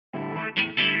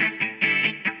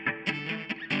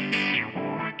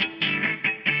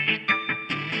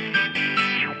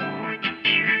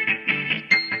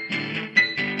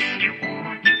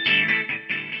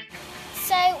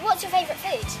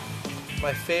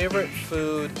My favorite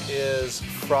food is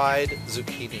fried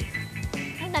zucchini.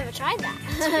 I've never tried that.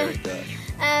 It's very good.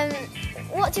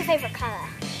 What's your favorite colour?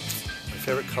 My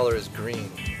favorite color is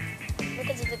green.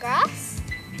 Because of the grass?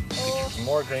 Or... The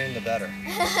more green, the better.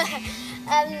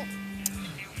 and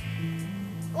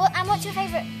what's your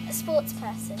favorite sports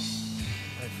person?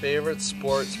 My favorite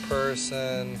sports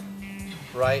person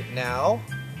right now,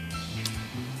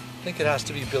 I think it has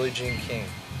to be Billie Jean King.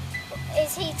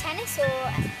 Is he tennis or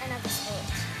another sport?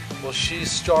 Well, she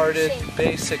started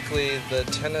basically the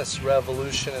tennis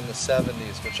revolution in the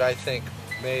 70s, which I think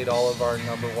made all of our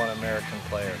 #1 American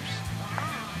players. Wow.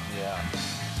 Yeah,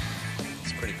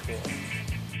 it's pretty cool.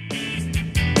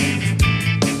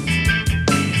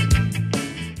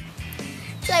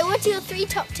 So, what are your 3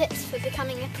 top tips for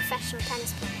becoming a professional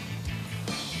tennis player?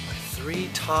 My 3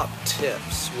 top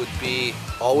tips would be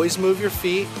always move your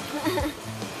feet.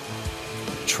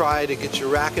 Try to get your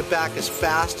racket back as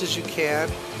fast as you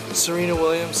can. Serena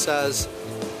Williams says,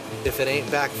 if it ain't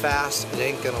back fast, it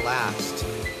ain't gonna last.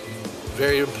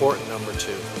 Very important, number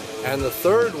 2. And the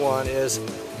third one is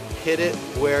hit it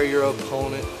where your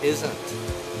opponent isn't.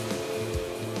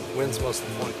 Wins most of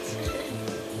the points.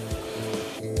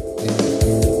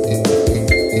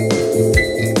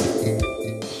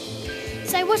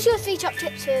 So what's your 3 top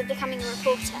tips for becoming a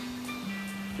reporter?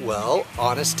 Well,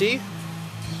 honesty,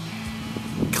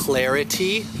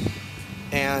 clarity,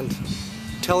 and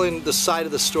telling the side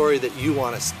of the story that you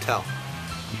want to tell.